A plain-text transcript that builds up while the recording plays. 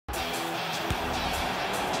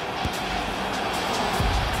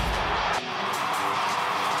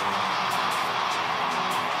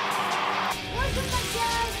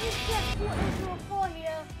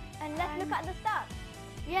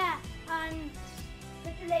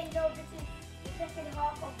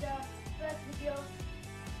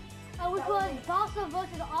We've got Barca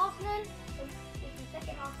versus Arsenal. It's the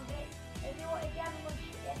second half of it. If you haven't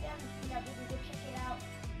seen that video, go check it out.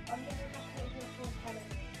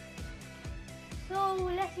 So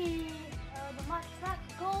let's see the match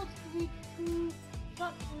stats. Goals 3-2,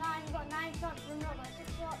 shots 9. We got 9 shots. Runner got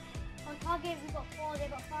 6 shots. On target we got 4. They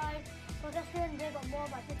got 5. Possession they got more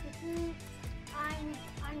by 52. And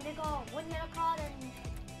they got 1 yellow card and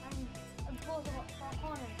goals they got 4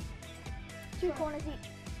 corners. 2 corners each.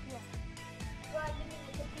 Yeah.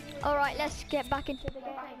 Alright, let's get back into the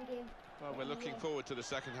game. Well, we're looking forward to the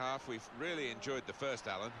second half. We've really enjoyed the first,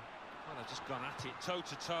 Alan. Well, they've just gone at it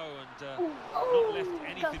toe-to-toe and not left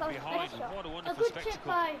anything behind. What a wonderful spectacle. Chip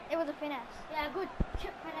by, it was a finesse. Yeah, a good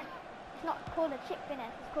chip finesse. It's not called a chip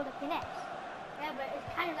finesse, it's called a finesse. Yeah, but it's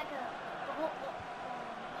kind of like a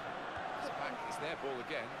It's back, it's their ball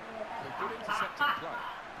again. Good intercepting play.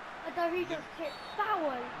 A Doritos chip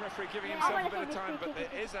foul. Referee giving himself a bit of time, but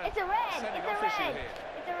there is a it's a red. sending It's off a issue red. here.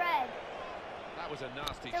 It's a red. That was a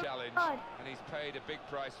nasty It's a challenge, red. and he's paid a big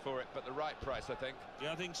price for it, but the right price, I think.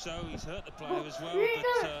 Yeah, I think so. He's hurt the player as well, Really?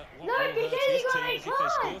 but what will hurt his team is if they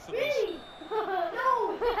score for this. Really?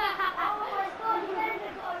 No! Oh my God, he got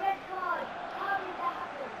a red card. How did that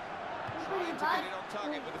happen? Trying to get it on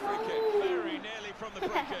target with a free kick. Very nearly from the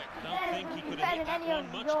free kick. I don't think he could have Better hit than that any one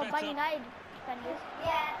of much your Man better. United defenders.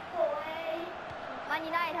 Yeah, boy. Man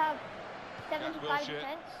United have 75 Wilshere.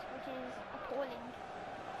 defence, which is appalling.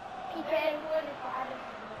 PK.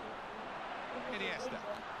 Iniesta.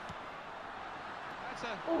 That's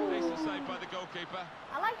a decent save by the goalkeeper.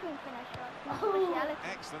 I like doing finish shots. Speciality.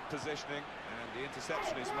 Excellent positioning, and the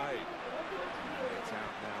interception is made. It's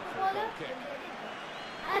out now for a Well, goal kick.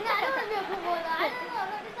 I don't want to be a footballer. I don't know. I'm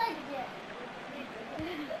not decided yet.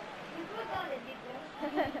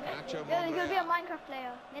 Nacho He's going to be a Monreal. Minecraft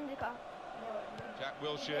player. Ninja. Jack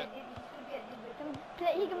Wilshere.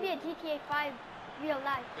 He can be a GTA 5 real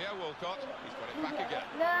life. Theo Walcott. He's got it back again.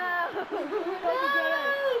 No! Go to jail.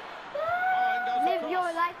 Oh, and goes Live across. your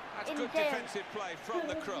life That's in good jail. defensive play from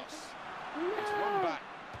the cross. It's one back.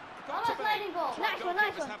 Got to be. sliding goal. Nice one,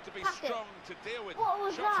 nice Goalkeepers one. have to be Pass it. strong to deal with What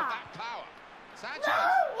was shots that? of that power. Sanchez.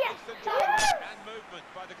 Yes. With the drive and movement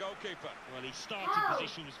by the goalkeeper. Well, his starting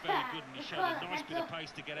position was very good and he showed a nice bit of pace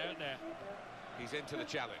to get out there. He's into the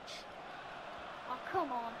challenge. Oh,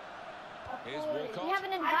 come on. Here's You Walcott. have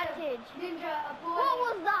an advantage. Ninja, a boy.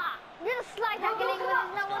 What was that? You're just slide tackling with no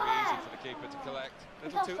It's one going to be there. easy for the keeper to collect. A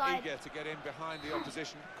It's little too offside. eager to get in behind the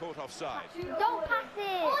opposition. Caught offside. Don't pass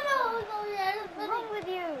it. Oh no, no, yeah. What's wrong with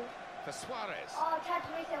you? For Suarez. Oh, tried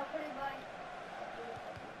to race it, I'll put it by.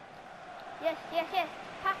 Yes, yes, yes.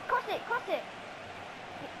 Pass, cross it, cross it.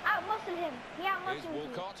 Out-muscle him. He Here's out-muscles you.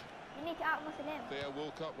 Walcott. You need to out-muscle him. Theo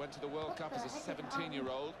Walcott went to the World Cup as a the heck is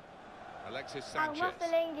 17-year-old. Alexis Sanchez.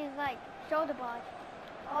 Out-muscling is like shoulder barge.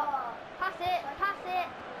 Oh, Pass it, pass it.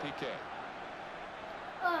 Piqué.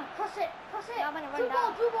 cross it, cross it. Yeah, I'm gonna run Two ball,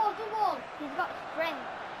 down. two ball, two ball. He's got strength.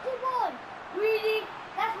 Two ball. Greedy.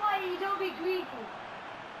 That's why you don't be greedy.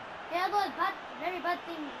 Yeah, those bad, very bad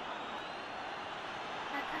things.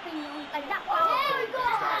 Like that. There we go.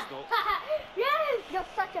 Arsenal. Yes. You're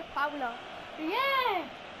such a fouler. Yeah.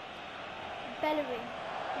 Bellerin.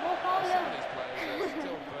 More Some fouler. of these players are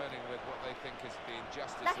still burning with what they think is the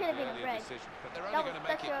injustice That of should have the been a earlier red. decision. But they're That only was going to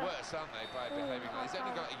make such it a- worse, aren't they, by behaving like He's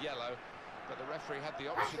only got a yellow, but the referee had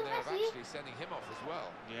the option there of Messi. actually sending him off as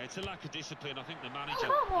well. Yeah, it's a lack of discipline. I think the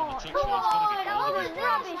manager Come on on, the come touchline's got to on. get That hold of was his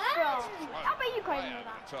players. rubbish, bro. I bet you can't Way do over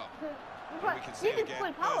that. the top. But And we can see this it is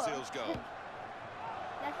again. full power. Ozil's goal.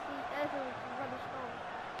 Let's see, Ozil's rubbish goal.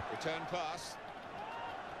 Return pass.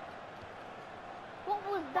 What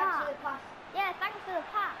was Back to that? the pass. Yeah, thanks for the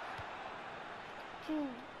pass. To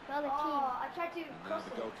the other team. Oh, I tried to And now cross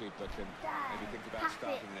the it. goalkeeper can Damn. maybe think about Pass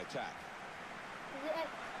starting it. an attack. Is it?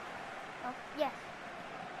 Oh, yes.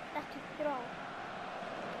 That's to throw.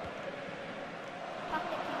 Pass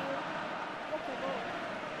it to you. What a goal.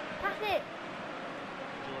 Pass it.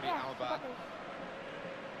 Jordi Yes, Alba. got this.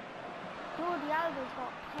 Jordi Alba's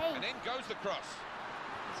got pace. And in goes the cross.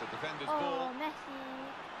 It's a defender's Oh, ball. Messi.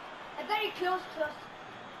 A very close to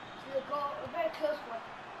the goal. A very close one.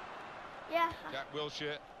 Yeah, Jack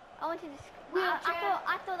Wilshere. I wanted to. Wheelchair.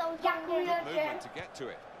 I thought that was Jack going Wheelchair. in. Movement to get to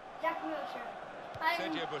it. Jack Wilshere.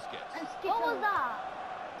 Sergio Busquets. And What was that?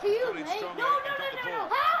 To you, Gone in mate. strongly No, and no, got the no, ball. no,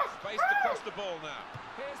 no. Pass! Faced across the ball now.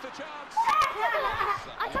 Here's the chance. I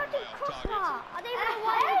tried to Way off cross target. that. I don't even know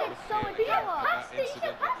why you did so much Again, power. that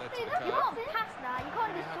incident that led to the You card. can't pass that. You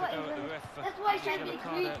can't He just had do to it go at the even. ref for That's why his he yellow said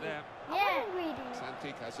card be out there. Yeah, greedy.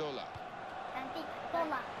 Santi Cazorla. Santi,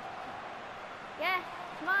 Zola. Yeah,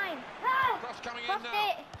 it's mine. Cross coming in Crossed now.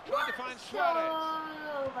 it. Trying to find Suarez.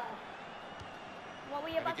 So bad. What were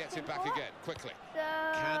you And about he gets to it say back before? again, quickly. So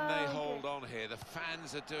Can they good. hold on here? The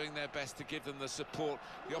fans are doing their best to give them the support.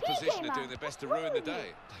 The opposition are man. doing their best to What's ruin wrong the with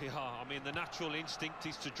day. They are. I mean, the natural instinct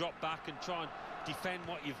is to drop back and try and defend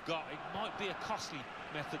what you've got. It might be a costly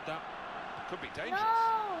method, that. Could be dangerous.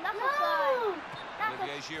 No, that's offside. That's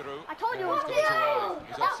Olivier off- Giroud. I told you it Oh, was he's gone too offside. early.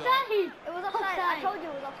 He's offside. It was offside. I told you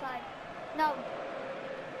it was offside. No.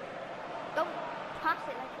 Don't pass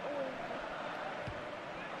it like you always do.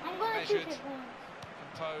 I'm gonna shoot Measured. it once.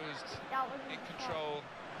 Composed, That was in control.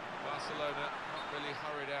 Barcelona not really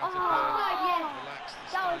hurried Oh, out of there. yeah. Relaxed,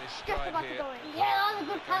 the That was stylish just stride about to here. go in. Yeah, that was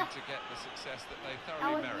a They're good going pass. to get the success that they That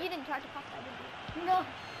thoroughly was, you merit. didn't try to pass that, did you? No.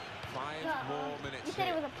 5 No. more minutes You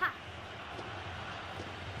said here. it was a pass.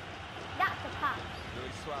 That's a pass.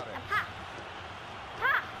 Luis A Suarez. pass.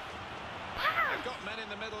 Pass. Pass. They've got men in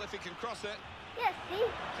the middle if he can cross it. Yes, see?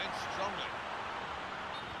 In strongly.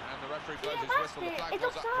 And the referee See, blows I his passed whistle. The it. flag It's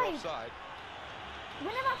goes up for offside. offside.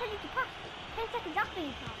 Whenever I tell you to pass, 10 seconds after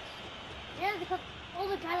you pass. Yeah, because all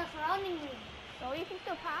the guys are surrounding you. So you can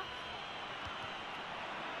still pass.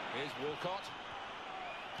 Here's Walcott.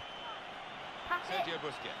 Pass it. Sergio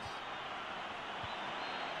Busquets.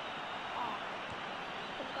 Oh.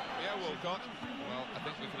 Yeah, Walcott. Well, I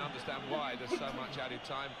think we can understand why there's so much added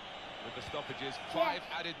time with the stoppages. 5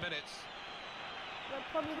 added minutes. We're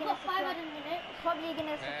probably We've going got to 5 secure, minutes. probably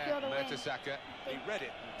gonna secure the win. Mertesacker. He read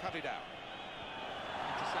it and cut it out.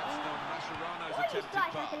 Interception on Mascherano's Why are you attempted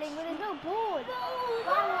slide pass. tackling when there's no board?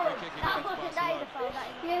 Foul. Free kick against That is a Barcelona. foul, that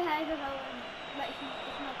is. Yeah, it's a foul. But it's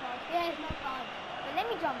no card. Yeah, it's not foul. But let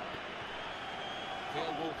me jump. Theo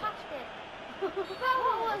Walcott. Passed it. What What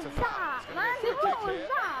That's was a foul. that, It's gonna man? be a free What kick was here.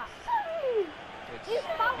 that? It's You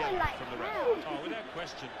fouled yellow like from the hell. referee. Oh, without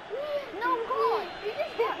question. No, God. You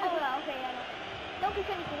just oh, well, okay, yeah, no. Don't kick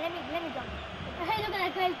anything. Let me jump. Hey, look at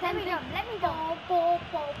that great Let me jump. Let me jump.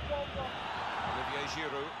 Olivier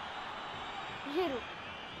Giroud. Giroud.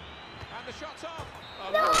 And the shot's off.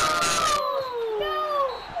 Oh, No!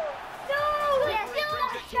 well, No! Yes,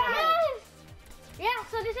 brings it to a halt. Yeah,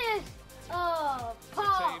 so this is part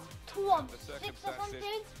team 2 of the 6 or circumstances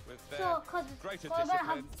something. with their So, because greater we're gonna have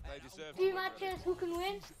discipline, they deserve 2 matches, who can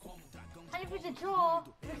win? And if it's a draw,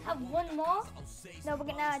 we just have 1 more. No, we're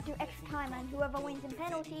gonna do extra time, and whoever wins in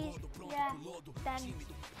penalties, Yeah. then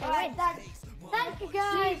they Alright, win. Thank you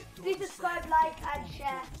guys. Please subscribe, like, and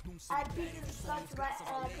share. And please subscribe to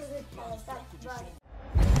my cousin's channel. Thanks, bye.